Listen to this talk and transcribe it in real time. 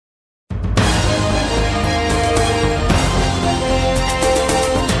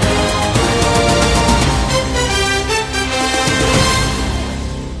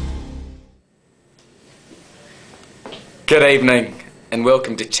Good evening and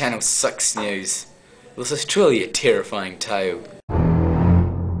welcome to Channel 6 News. This is truly a terrifying tale.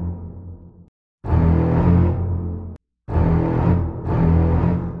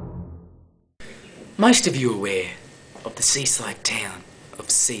 Most of you are aware of the seaside town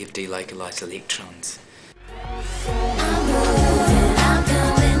of Sea of delocalized electrons.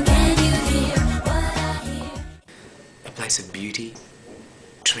 A place of beauty,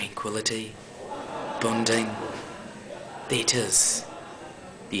 tranquility, bonding. That is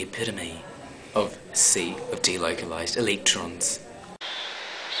the epitome of Sea of delocalized electrons.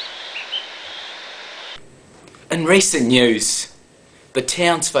 In recent news, the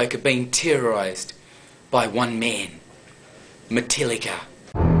townsfolk are being terrorised by one man, Metallica.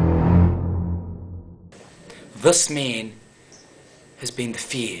 This man has been the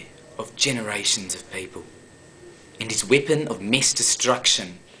fear of generations of people, and his weapon of mass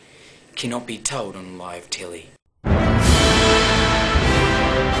destruction cannot be told on live telly.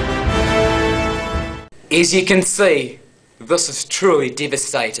 As you can see, this is truly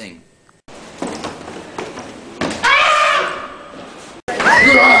devastating.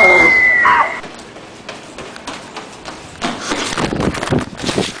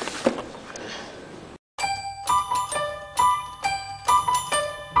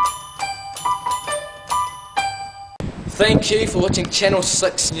 Thank you for watching Channel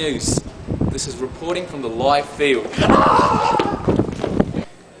 6 News. This is reporting from the live field.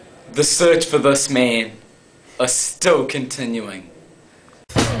 The search for this man is still continuing.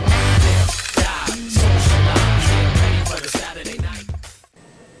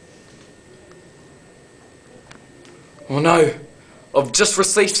 Oh no, I've just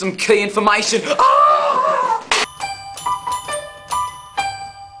received some key information.